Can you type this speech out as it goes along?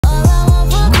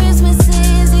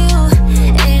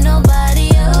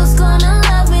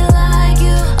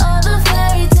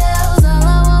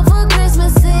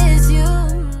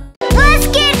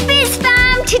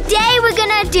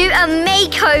do a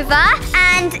makeover,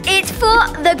 and it's for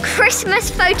the Christmas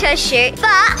photo shoot.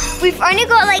 But we've only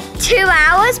got like 2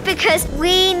 hours because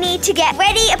we need to get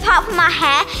ready apart from our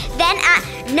hair. Then at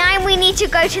 9 we need to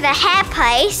go to the hair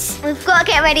place. We've got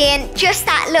to get ready in just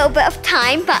that little bit of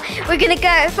time, but we're gonna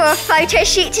go for a photo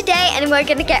shoot today, and we're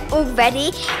gonna get all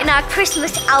ready in our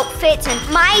Christmas outfits. And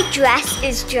my dress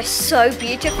is just so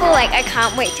beautiful. Like, I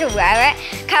can't wait to wear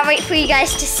it. Can't wait for you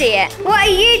guys to see it. What are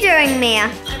you doing,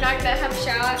 Mia? I'm not gonna have a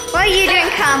shower. What are you doing,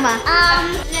 Karma?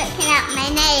 Looking at my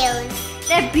nails.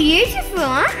 They're beautiful,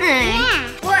 aren't they? Yeah.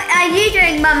 What are you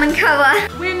doing, Mum and Koa?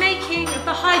 We're making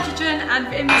the hydrogen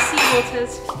and in the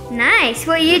seawaters. Nice.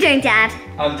 What are you doing, Dad?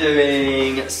 I'm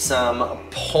doing some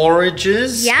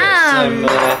porridges. Yum.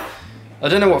 I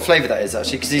don't know what flavour that is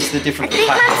actually, because these are the different I think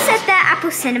packets. I said they're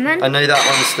apple cinnamon. I know that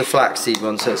one's the flaxseed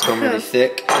one, so it's gone really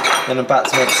thick. Then I'm about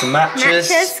to make some matches.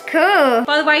 Matches, cool.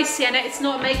 By the way, Sienna, it's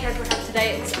not a makeover we have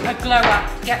today, it's a glow up.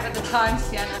 Get with the time,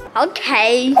 Sienna.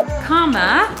 Okay.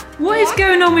 Karma, what is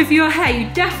going on with your hair? You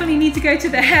definitely need to go to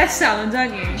the hair salon,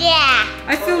 don't you? Yeah.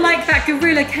 I feel like that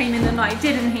gorilla came in the night,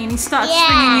 didn't he? And he started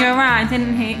swinging you around,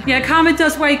 didn't he? Yeah, Karma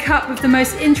does wake up with the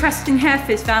most interesting hair,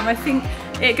 Fizz fam. I think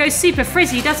it goes super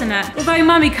frizzy, doesn't it? Although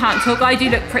Mummy can't talk, I do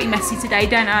look pretty messy today,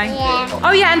 don't I? Yeah.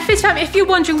 Oh yeah, and Fizz fam, if you're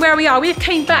wondering where we are, we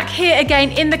came back here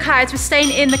again in the clouds. We're staying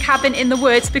in the cabin in the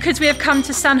woods because we have come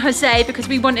to San Jose because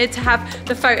we wanted to have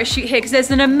the photo shoot here because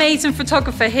there's an amazing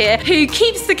photographer here who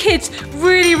keeps the kids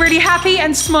really, really happy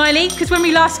and smiley, because when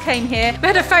we last came here, we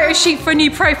had a photo shoot for a new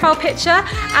profile picture,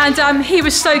 and he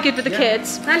was so good with the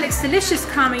kids. That looks delicious,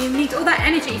 Karma. You need all that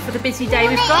energy for the busy day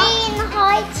we've got. In the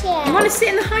high chair. You want to sit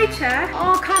in the high chair?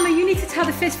 Oh, Karma, you need to tell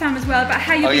the Fizz fam as well about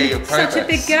how you've been such a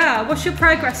big girl. What's your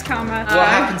progress, Karma? What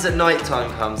happens at night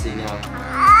time, Kamsi, now?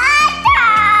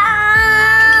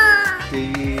 Do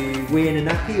you wee in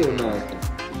a nappy or no?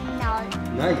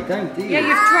 No, you don't, do you? Yeah, you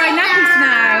have dry nappies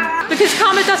now. Because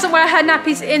Karma doesn't wear her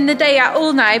nappies in the day at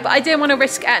all now, but I didn't want to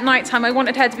risk it at night time. I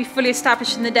wanted her to be fully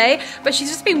established in the day, but she's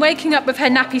just been waking up with her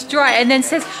nappies dry and then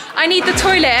says, I need the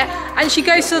toilet, and she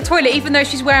goes to the toilet even though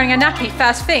she's wearing a nappy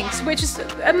first things, which is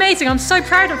amazing. I'm so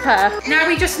proud of her. Now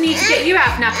we just need to get you out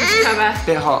of nappies, Koa.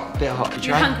 Bit hot, bit hot.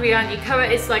 You're hungry, aren't you? Koa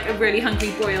is like a really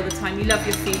hungry boy all the time. You love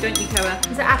your food, don't you, Koa?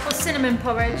 Is it apple cinnamon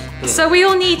porridge? Yeah. So we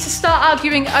all need to start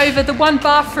arguing over the one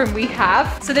bathroom we have.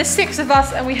 So there's 6 of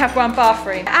us and we have 1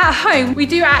 bathroom. At home, we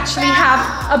do actually have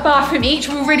a bathroom each.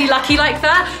 We're really lucky like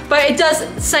that, but it does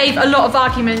save a lot of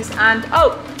arguments. And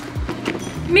oh,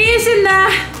 Mia's in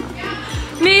there.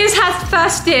 Mia's has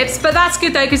first dibs, but that's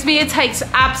good though, because Mia takes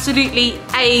absolutely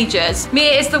ages.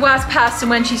 Mia is the worst person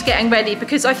when she's getting ready,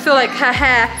 because I feel like her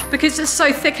hair, because it's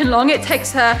so thick and long, it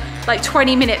takes her like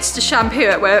 20 minutes to shampoo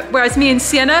it, whereas me and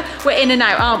Sienna, we're in and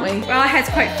out, aren't we? Well, our hair's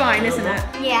quite fine, isn't it?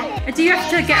 Yeah. Do you have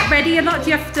to get ready a lot?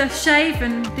 Do you have to shave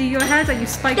and do your hair? Are you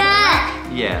spike it?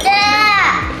 Yeah.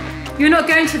 You're not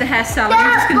going to the hair salon,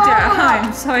 you're just going to do it at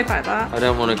home. Sorry about that. I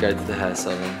don't want to go to the hair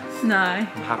salon. No. I'm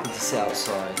happy to sit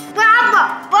outside.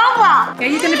 Baba! Yeah,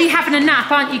 you're going to be having a nap,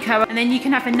 aren't you, Koa? And then you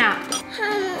can have a nap.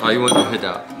 Oh, you want your hood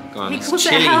up? Go on, He it's calls it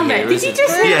a chilly helmet. here, Did isn't you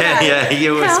just it? say Yeah, that? yeah, he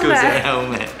always calls it a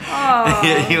Helmet.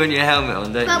 helmet. Oh. You want your helmet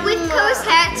on, don't But you? with Koa's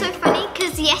hair, it's so funny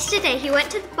because yesterday he went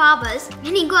to the barber's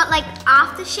and he got like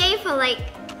aftershave or like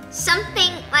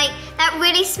something like that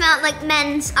really smelled like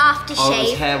men's aftershave. Oh, it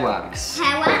was hair wax.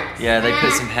 Hair wax? Yeah, they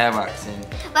put some hair wax in.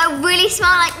 That really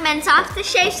smelled like men's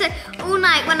aftershave. So all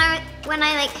night when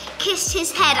I like kissed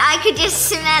his head, I could just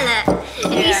smell it,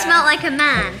 and he smelled like a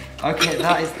man. Okay,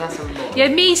 that's a lot. Yeah,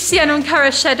 me, Sienna and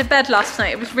Koa shared a bed last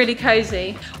night. It was really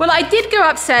cozy. Well, I did go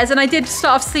upstairs and I did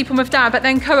start off sleeping with Dad, but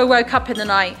then Koa woke up in the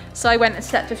night. So I went and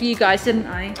slept with you guys, didn't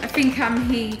I? I think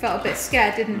he felt a bit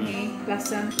scared, didn't he?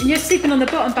 Bless him. And you're sleeping on the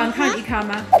bottom bunk, aren't you,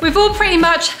 Karma? We've all pretty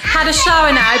much had a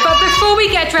shower now, but before we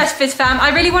get dressed, Fizz fam,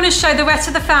 I really want to show the rest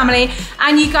of the family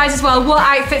and you guys as well what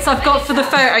outfits I've got for the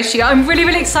photo shoot. I'm really,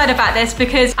 really excited about this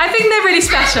because I think they're really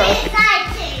special.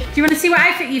 Do you want to see what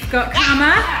outfit you've got,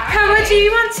 Karma? Koa, do you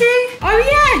want to? Oh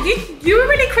yeah, you were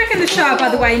really quick in the shower, by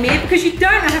the way, Mia, because you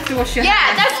don't have to wash your hair.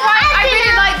 Yeah, that's why I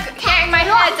really like getting my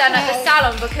hair done at the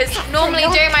salon, because normally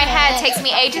doing my hair takes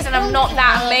me ages and I'm not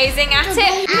that amazing at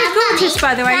it. You're gorgeous,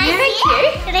 by the way, Mia.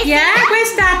 Thank you. Yeah?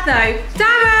 Where's Dad, though?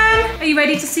 Darren! Are you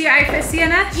ready to see your outfit,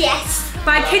 Sienna? Yes.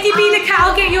 Right, can you be the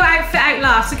I'll get your outfit out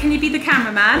last, so can you be the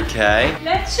cameraman? Okay.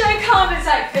 Let's show Karma's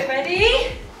outfit,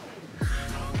 ready?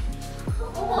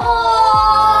 Oh,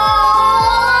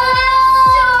 that's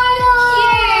so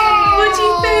cute. What do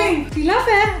you think? Do you love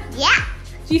it? Yeah.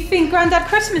 Do you think Grandad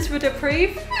Christmas would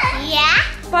approve? Yeah.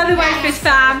 By the way, Fizz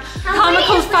fam, Karma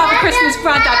calls Father Christmas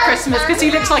Granddad Christmas because he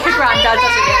looks like a granddad,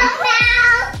 doesn't he?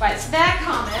 Right, so there,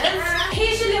 Karma's.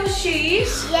 Here's your little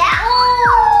shoes. Yeah.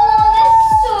 Oh,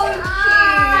 that's so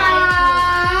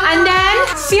cute. And then,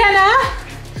 Sienna,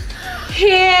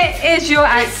 here is your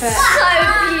outfit. So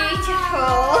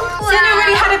beautiful. Sienna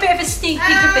already had a bit of a sneak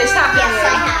peek of this, haven't you? Yes,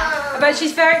 I have. But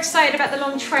she's very excited about the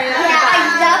long trail. Yeah,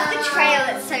 I love the trail.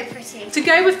 It's so pretty. To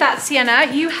go with that, Sienna,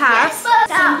 you have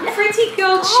some pretty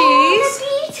gold shoes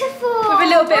Oh, beautiful. with a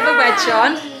little bit of a wedge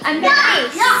on. And then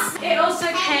Nice. it also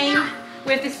came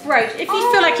with this brooch. If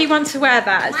you feel like you want to wear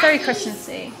that, it's very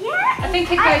Christmassy. Yeah. I think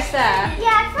it goes there.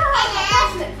 Yeah, I feel like it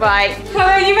does look. Right,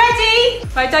 Chloe, are you ready?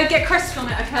 Right, don't get crisp on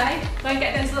it, okay? Don't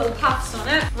get those little puffs on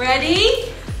it. Ready?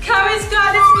 Chloe's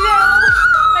got this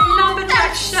little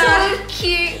lumberjack shirt. So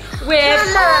cute. With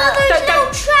little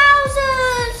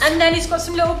trousers. and then he's got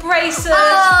some little braces.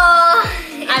 Oh.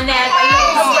 And then a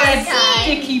little red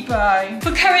dicky bow. For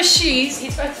Chloe's shoes,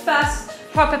 he's got his first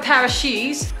proper pair of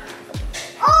shoes.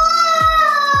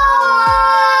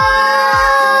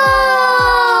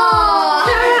 Oh.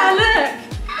 Yeah, look.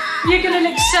 You're gonna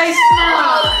look so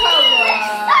smart.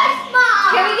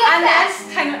 Can we get And then,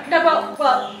 hang on, no,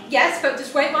 well, yes, but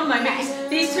just wait one moment because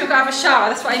these two are gonna have a shower.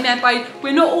 That's what I meant by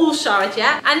we're not all showered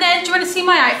yet. And then, do you want to see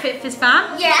my outfit, Fizz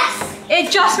fam? Yes.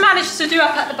 It just managed to do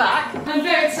up at the back. I'm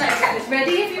very excited about this.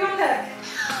 Ready? If you want to look.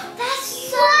 That's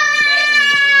so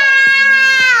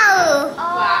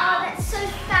wow. That's so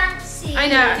fancy. I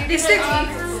know. This looks.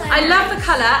 I love the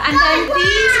colour, and then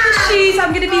these are the shoes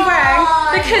I'm going to be wearing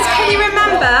because can you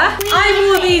remember?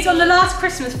 I wore these on the last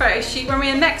Christmas photo shoot when we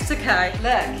were in Mexico.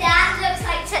 Look. That looks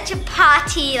like such a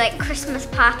party, like Christmas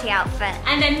party outfit.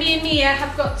 And then me and Mia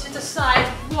have got to decide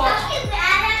what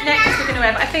necklace we're going to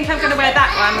wear. But I think I'm going to wear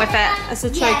that one with it as a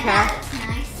choker. Yeah, that looks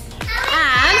nice.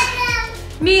 And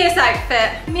Mia's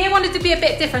outfit. Mia wanted to be a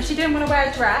bit different. She didn't want to wear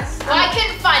a dress. Well, I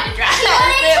couldn't find a dress.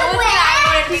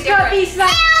 She's got these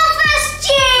like. Elvis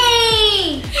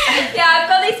jeans! Yeah, I've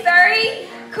got these very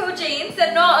cool jeans.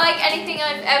 They're not like anything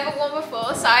I've ever worn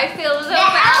before, so I feel a little bit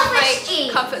out of my Elvis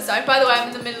jeans. comfort zone. By the way, I'm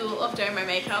in the middle of doing my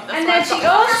makeup. That's And why then I've she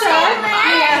got also,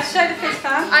 yeah, show the Fizz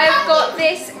fam. I've got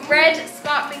this red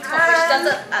sparkly top which does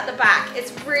it at the back.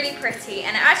 It's really pretty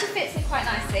and it actually fits me quite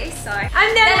nicely. So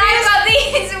And then I've got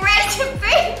these red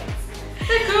boots.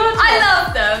 They're gorgeous. I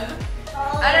love them.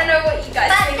 I don't know what you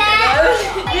guys think of those.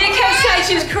 Mia kept saying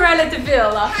she was Cruella de Vil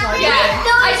last night. Yeah,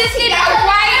 I just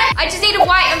need a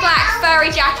white and black furry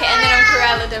jacket and then I'm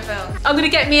Cruella de Vil. I'm gonna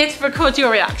get Mia to record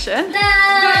your reaction.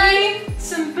 Got you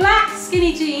some black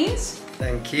skinny jeans.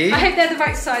 Thank you. I hope they're the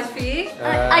right size for you.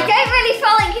 I don't really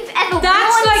feel like you've ever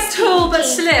That's worn like tall but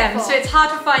skinny slim, jeans so it's hard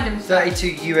to find them. 32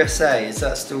 USA, is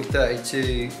that still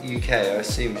 32 UK? I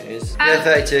assume it is. Yeah,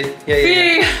 32.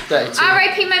 Yeah. 32.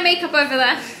 R.I.P. my makeup over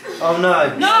there. Oh no.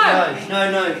 No.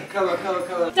 No. Colour.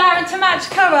 Darren, to match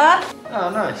colour, Oh,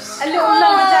 nice. a little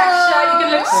lumberjack shirt. You're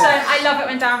gonna look so. I love it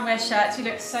when Darren wears shirts. You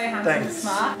look so handsome and Thanks.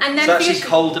 smart. And It's then for actually your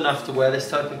cold enough to wear this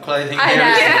type of clothing. I here,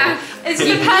 know. isn't it? Yeah. It's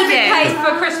the perfect place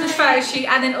for a Christmas photo shoot,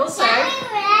 and then also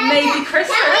maybe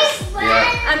Christmas.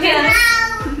 Yeah. And then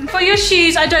for your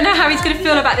shoes, I don't know how he's going to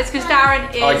feel about this because Darren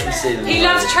is. I can see them. He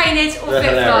loves trainers or They're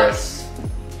flip flops. hilarious.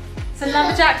 So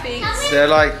lumberjack boots. They're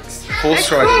like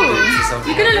horse riding boots or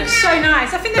something. You're going to look so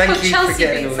nice. I think they're Thank called you for Chelsea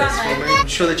getting all boots, this for aren't me. they? I'm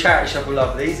sure the charity shop will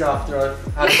love these after I've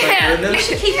had a photo in them. You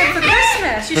should keep them for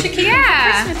Christmas. You should keep them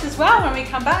for Christmas as well when we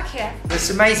come back here. It's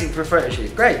amazing for a photo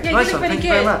shoot. Great, Yeah, you nice look one. really Thank you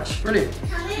very good. much. Brilliant.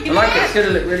 I like it. It's going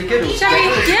to look really good. Shall we?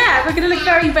 Yeah, we're going to look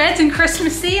very red and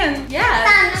Christmassy and yeah.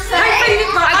 Hopefully,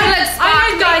 I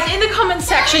know guys, in the comment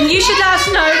section, you should let us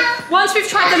know once we've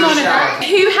tried them on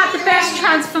who had the best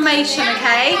transformation,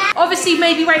 okay? Obviously,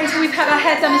 maybe wait until we've had our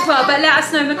hair done as well, but let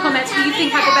us know in the comments who you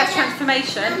think had the best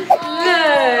transformation.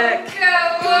 Look.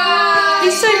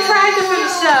 He's so proud of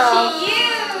himself.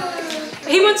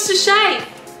 He wants to shave.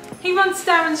 He wants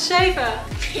Darren's shaver.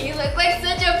 You look like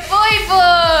such a boy.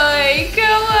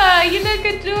 Come on, you look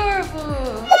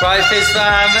adorable. Right, Fizz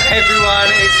fam, everyone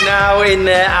is now in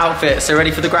their outfit, so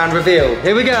ready for the grand reveal.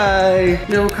 Here we go.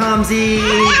 Little Calmsy.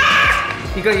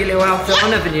 You got your little outfit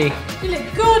on, haven't you? You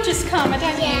look gorgeous, Karma,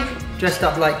 don't you? Dressed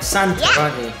up like Santa,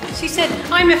 aren't you? She said,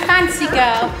 I'm a fancy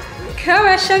girl.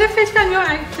 Kara, show the Fizz fam your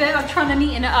outfit. I'm trying to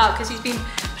neaten it up because he's been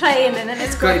playing and then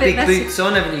it's got Got a your bit big messy. boots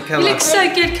on, haven't you, You Kara? look so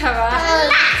good, Kara.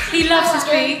 He loves his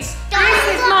boots. This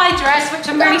is my dress, which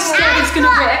I'm really scared he's going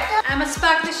to rip. And my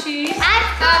sparkler shoes.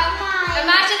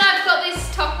 Imagine I've got this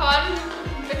top on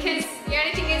because the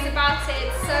only thing is about it,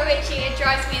 it's so itchy, it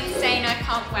drives me insane, I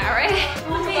can't wear it.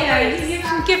 Oh, Mia,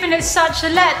 you've given it such a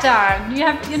letdown.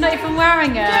 You're not even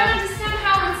wearing I don't it. understand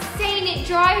how insane it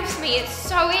drives me. It's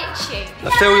so itchy.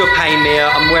 I feel your pain, Mia.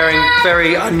 I'm wearing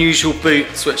very unusual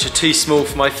boots, which are too small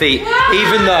for my feet.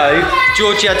 Even though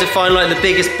Georgie had to find like the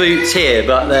biggest boots here,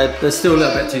 but they're still a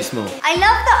little bit too small. I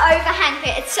love the overhang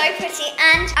bit, it's so pretty,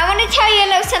 and I want to tell you a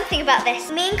little something about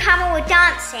this. Me and Carmel were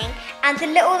dancing, and the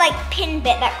little like pin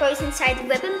bit that goes inside the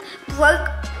ribbon broke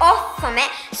off from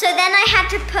it, so then I had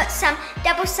to put some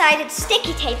double-sided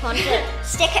sticky tape on to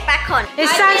stick it back on. It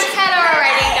I sounds... can tell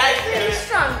already, guys. It's really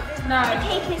strong. No. The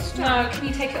tape is strong. No, can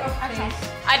you take it off, please?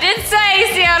 I did say,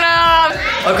 Sienna.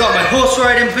 I've got my horse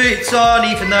riding boots on,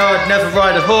 even though I'd never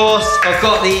ride a horse. I've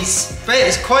got these,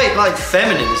 it's quite like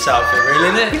feminine, this outfit, really,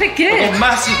 isn't it? You look good. I've got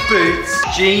massive boots,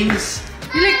 jeans,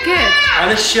 You look good.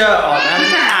 and a shirt on, and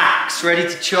an axe ready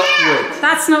to chop wood.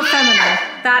 That's not feminine.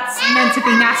 That's meant to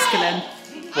be masculine.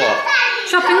 What?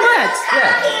 Chopping wood.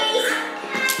 Yeah.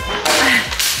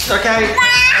 Okay.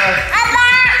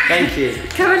 Thank you.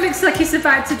 Cohen looks like he's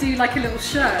about to do like a little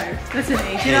show, doesn't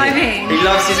he? Do you know what I mean? He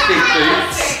loves his big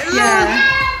boots.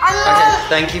 Yeah. Okay,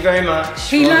 thank you very much.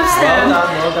 He loves them.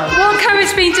 Well done. What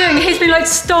Cohen's been doing, he's been like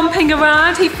stomping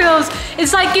around. He feels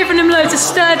it's like giving him loads of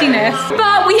sturdiness.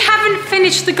 But we haven't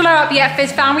finished the glow up yet,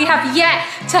 Fizz fam. We have yet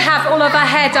to have all of our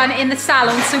hair done in the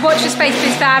salon. So watch your space,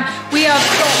 Fizz fam. We have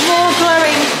got more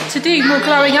glowing to do, more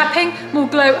glowing upping, more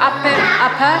glow upper.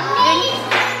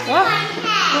 What?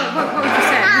 What would you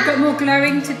say? We've got more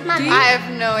glowing to do? I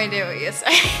have no idea what you're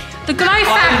saying. The glow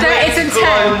factor is glow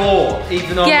intense. more,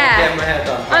 even though I'm not getting my hair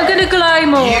done. I'm gonna glow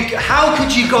more. How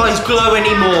could you guys glow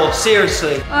anymore?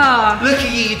 Seriously. Oh. Look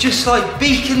at you, you're just like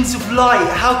beacons of light.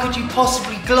 How could you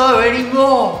possibly glow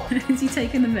anymore? Is he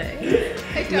taking the move?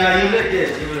 No, you look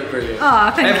good. You look brilliant.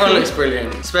 Oh, thank you. Everyone looks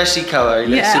brilliant, especially Koa. He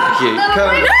looks Yeah. super cute.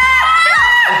 Koa.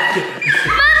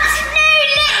 Mum's new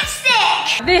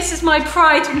lipstick! This is my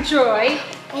pride and joy.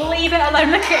 Leave it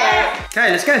alone. Look at it. Okay,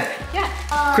 let's go. Yeah.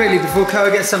 Quickly before Koa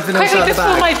gets something else Quickly out of the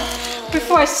bag.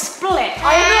 before I split.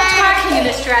 I am not twerking in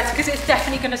this dress because it's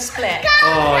definitely going to split.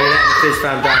 Oh, you're letting the Fizz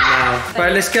fam down now.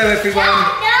 Right, let's go everyone.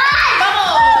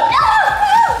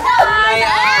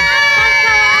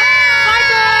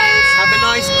 Have a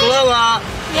nice glow up.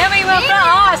 Yeah, we will.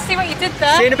 Oh, I see what you did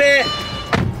there. See you in a bit.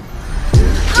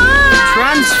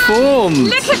 Transformed.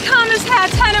 Look at Karma's hair.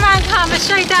 Turn around, Karma.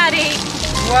 Show Daddy.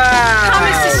 Wow.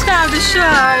 Karma's the star of the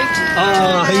show.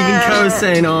 Oh, even Koa's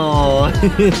saying, oh.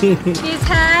 His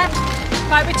hair.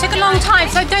 Right, we took a long time,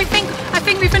 so I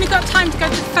think we've only got time to go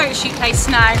to the photo shoot place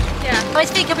now. Yeah. I was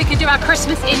thinking we could do our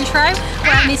Christmas intro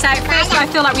wearing these outfits, but I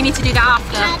feel like we need to do that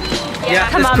after. Yeah,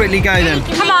 come let's on. quickly go then.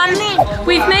 Come on.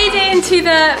 We've made it into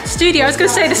the studio. I was going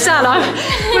to say the salon.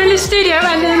 We're in the studio,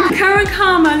 and then Koa and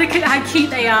Karma, look at how cute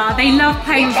they are. They love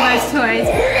playing with those toys.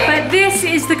 But this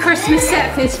is the Christmas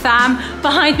set, Fizz fam.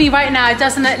 Behind me right now,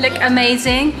 doesn't it look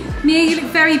amazing? Mia, you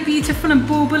look very beautiful and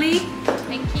bauble-y.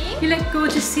 Thank you. You look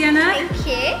gorgeous, Sienna. Thank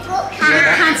you.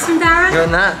 Handsome, Darren. You're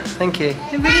on that? Thank you.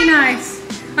 They're really nice.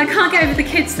 I can't get over the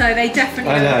kids though, they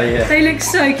definitely I know, yeah. They look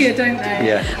so good, don't they?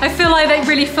 Yeah. I feel like they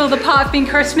really fill the part of being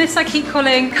Christmas. I keep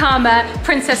calling Karma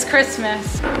Princess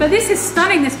Christmas. But this is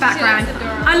stunning, this background. She looks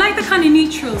adorable. I like the kind of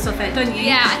neutrals of it, don't you?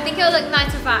 Yeah, I think it'll look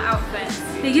nice with our outfits.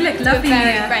 Yeah, you look lovely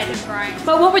Very here. red and bright.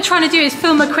 But what we're trying to do is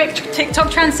film a quick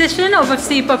TikTok transition,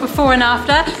 obviously, but before and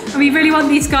after. And we really want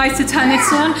these guys to turn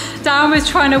this on. Darren was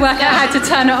trying to work out how to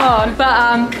turn it on, but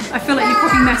I feel like you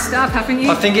probably messed it up, haven't you?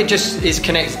 I think it just is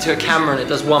connected to a camera and it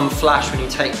does one flash when you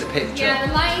take the picture. Yeah,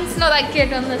 the lighting's not that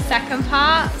good on the second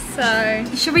part, so...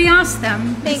 Should we ask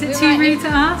them? Is Think it we too might rude need to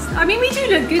ask? I mean, we do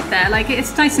look good there. Like,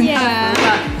 it's nice and Yeah.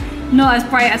 colourful, but not as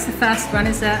bright as the first one,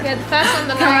 is it? Yeah, the first one,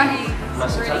 the lighting.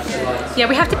 Yeah,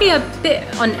 we have to be a bit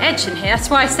on edge in here. That's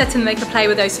why I said to them they could play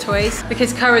with those toys,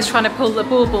 because Koa's trying to pull the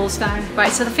baubles down.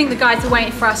 Right, so I think the guys are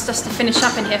waiting for us just to finish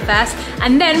up in here first,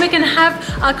 and then we're going to have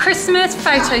our Christmas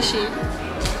photo shoot.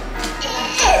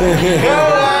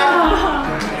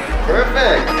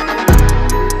 Perfect.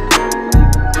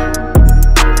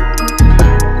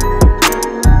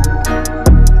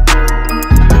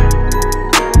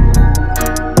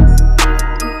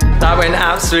 That went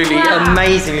absolutely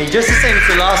amazingly. Just the same as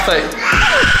the last photo.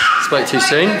 Spoke too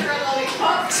soon.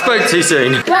 Spoke too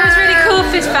soon. What was really cool,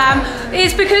 Fizz fam,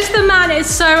 is because the man is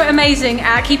so amazing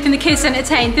at keeping the kids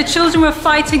entertained, the children were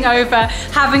fighting over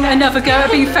having another go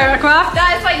at being photographed.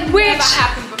 That's like Which, never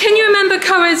happened before. can you remember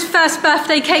Koa's first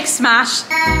birthday cake smash?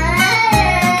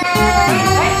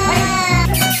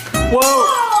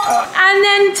 Whoa. And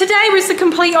then today was the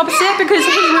complete opposite, because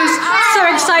he was so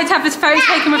excited to have his photos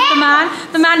taken with the man.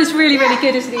 The man is really, really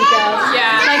good, isn't he, girls?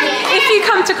 Yeah. Like, if you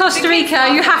come to Costa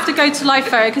Rica, you have to go to Live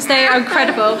Photo, because they are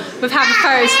incredible with having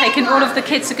photos taken. All of the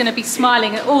kids are going to be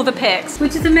smiling at all the pics,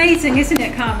 which is amazing, isn't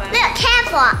it, Carmen? Look, careful.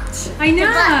 pot. I know.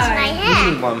 To box my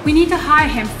hair. Need one. We need to hire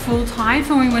him full time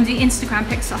for when we want to do Instagram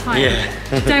pics at home.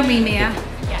 Yeah. Don't we, Mia?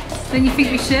 Yes, Don't you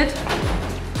think we should?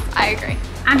 I agree.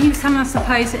 And he was telling us to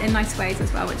pose it in nice ways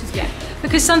as well, which is good.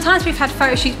 Because sometimes we've had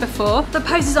photo shoots before, the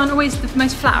poses aren't always the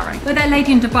most flattering. But that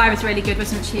lady in Dubai was really good,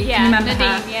 wasn't she? Yeah, Can you remember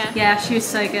Nadine, her? yeah. Yeah, she was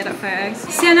so good at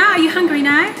photos. Sienna, are you hungry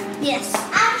now? Yes.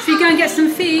 Should we go and get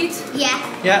some food?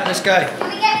 Yeah. Yeah, let's go.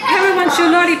 Harry wants your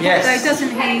lollipop Yes. though,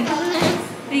 doesn't he?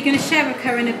 Are you going to share with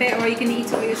her in a bit, or are you going to eat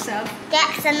it all yourself? Get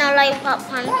some lollipop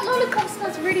one. That lollipop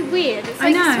smells really weird. It's I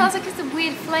like, know. it smells like it's a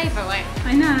weird flavour. Like,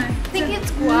 I know. I think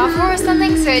it's guava or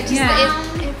something, so it just Yeah.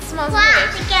 it smells What?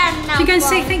 weird. Again, no. Should we go and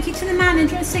say thank you to the man and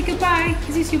do you want to say goodbye?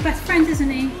 Because he's your best friend, isn't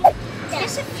he?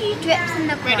 Just a few drips in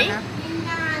the Ready? corner.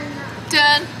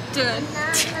 Done. Done.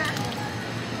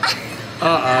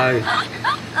 Uh-oh.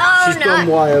 Oh She's no. gone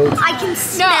wild. I can No,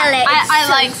 smell it. It's I so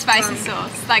like spicy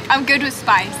sauce. Like, I'm good with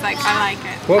spice. Like, I like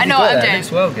it. What I have know you got what I'm there? doing. It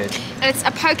looks well good. It's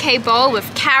a poke bowl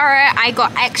with carrot. I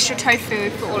got extra tofu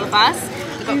for all of us.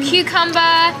 We got cucumber,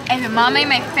 edamame,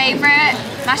 my favorite,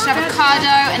 mashed avocado,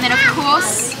 and then of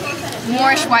course,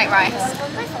 Moorish white rice.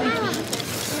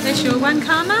 There's your one,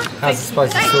 Karma. How's the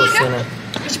spicy sauce in it?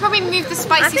 We should probably move the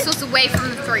spicy sauce away from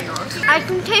the 3-year-old. I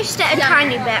can taste it a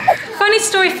tiny bit. Funny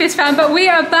story, Fizz fan, but we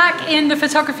are back in the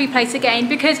photography place again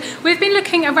because we've been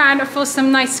looking around for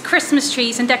some nice Christmas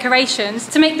trees and decorations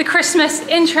to make the Christmas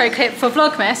intro clip for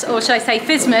Vlogmas, or should I say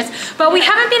Fizzmas, but we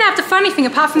haven't been able to find anything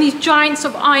apart from these giant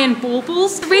sort of iron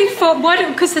baubles. We thought, why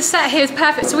don't, because the set here is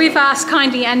perfect, so we've asked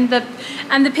kindly, and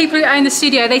the people who own the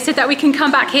studio, they said that we can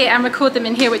come back here and record them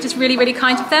in here, which is really, really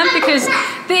kind of them because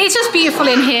it's just beautiful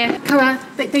in here. Cora,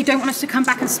 they don't want us to come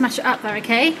back and smash it up though,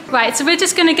 okay? Right, so we're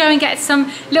just gonna go and get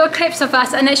some little clips of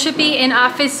us, and it should be in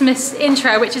our Fizzmas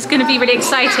intro, which is gonna be really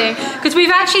exciting because we've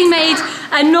actually made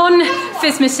a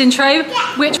non-Fizzmas intro,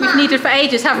 which we've needed for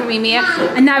ages, haven't we, Mia?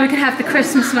 And now we can have the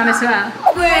Christmas one as well.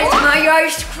 Where's my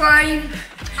ice cream?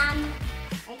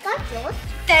 I got yours.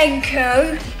 Thank you.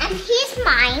 And here's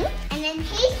mine. And then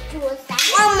here's yours.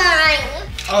 Oh, mine.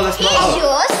 Oh, that's Here's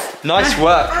yours. Nice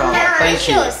work, Carl. Thank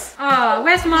you. Yours. Oh,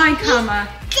 where's mine, Karma?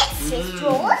 This is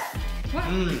yours.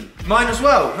 Mine as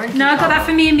well. Thank you. No, I got that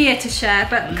for me and Mia to share,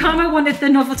 but Karma wanted the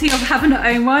novelty of having her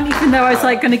own one, even though I was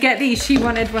like going to get these. She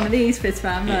wanted one of these, Fizz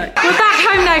fam. Look. We're back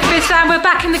home now, Fizz fam. We're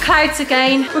back in the clouds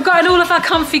again. We've got all of our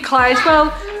comfy clothes. Well,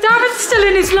 Darren's still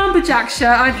in his lumberjack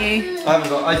shirt, aren't you?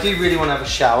 I do really want to have a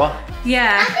shower.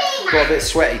 Yeah. Got a bit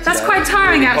sweaty today. That's quite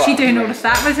tiring Really actually hot. doing all of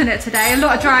that, wasn't it, today? A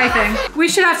lot of driving. We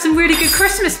should have some really good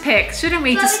Christmas pics, shouldn't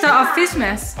we, to start off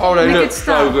Fizzmas? Oh, they And a look good so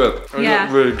start. good. They Yeah.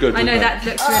 look really good. I know don't that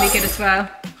looks really good as well.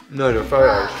 they? No, the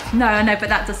photos. No, I know, but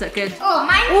that does look good. Oh,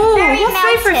 mine's Oh, very what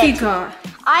flavour have you melted. got?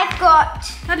 I've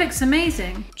got That looks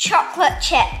amazing. chocolate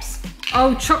chips.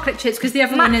 Oh, chocolate chips, because the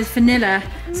other one is vanilla.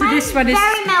 So this one is...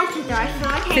 very melted though, so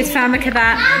I can't. This fan, look at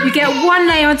that. You get one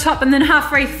layer on top and then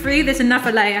halfway through there's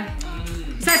another layer.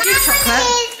 Is that good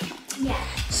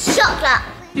chocolate? Chocolate.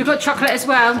 You've got chocolate as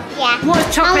well? Yeah. What is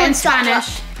I chocolate want in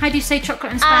Spanish? How do you say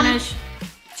chocolate in Spanish?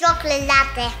 Chocolate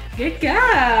latte. Good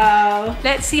girl.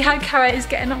 Let's see how Cara is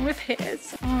getting on with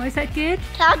his. Oh, is that good?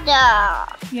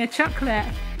 Chocolate. Yeah, chocolate.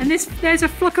 And there's a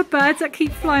flock of birds that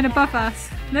keep flying above us.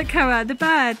 Look, Cara, the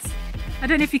birds. I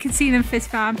don't know if you can see them, Fizz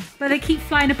fam, but they keep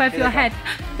flying above your head.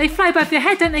 They fly above your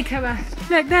head, don't they, Cara?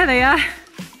 Look, there they are.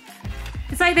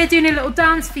 It's like they're doing a little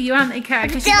dance for you, aren't they, Cara?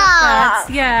 'Cause you got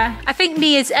birds. Yeah. I think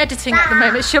Mia's editing at the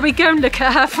moment. Shall we go and look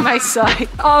at her from outside?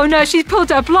 Oh no, she's pulled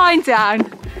her blind down.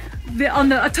 On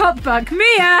the top bunk. Mia!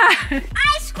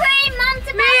 Ice cream, Mum's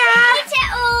about to eat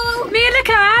it all. Mia, look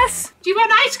at us. Do you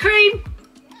want ice cream?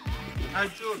 Hey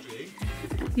Georgie,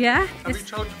 Yeah? have you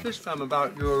told the Fizz fam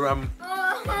about your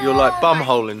like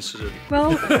bumhole incident?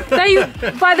 Well,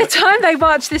 by the time they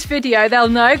watch this video, they'll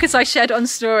know because I shared it on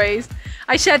stories.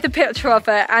 I shared the picture of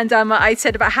it and I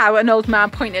said about how an old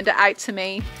man pointed it out to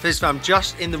me. Fizz fam,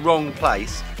 just in the wrong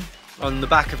place, on the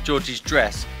back of Georgie's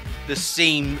dress, the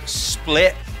seam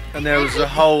split and there was a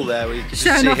hole there where you could just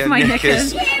Showing see off her my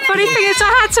knickers. Funny thing is,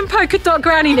 I had some polka dot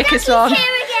granny knickers on.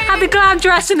 Had the glam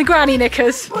dress and the granny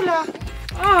knickers. Oh,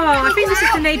 I think this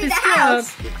is the neighbour's dog.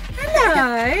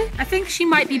 Hello. I think she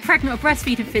might be pregnant or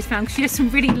breastfeeding, Fizz fam, because she has some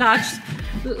really large,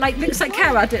 like, looks like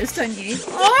Cara does, don't you?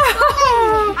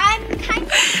 Oh. I'm kind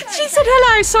of She said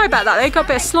hello. Sorry about that. They got a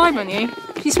bit of slime on you.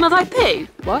 She smells like poo.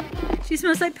 What? She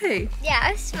smells like poo. Yeah,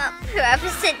 I've smelled poo ever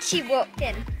since she walked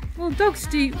in. Well, dogs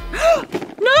do.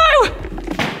 No!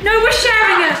 No, we're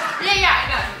sharing it. Yeah, I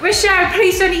know. We're sharing.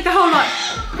 Please don't eat the whole lot.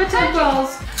 Put on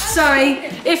rolls. Sorry,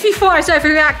 if you thought I was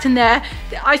overreacting there,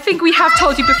 I think we have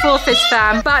told you before, Fizz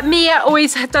fam, but Mia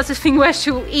always does this thing where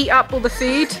she'll eat up all the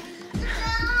food.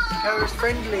 Cara's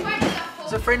friendly.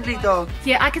 It's a friendly dog.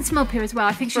 Yeah, I can smell poo as well.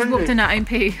 I think she's walked in her own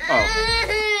poo.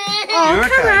 Oh, you're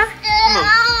okay. Cara. Come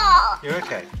on. You're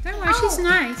okay. Don't worry, she's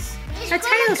nice. Her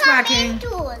tail's wagging.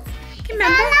 Indoors.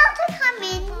 Remember? Allowed to come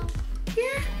in.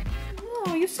 Yeah.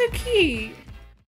 Oh, you're so cute.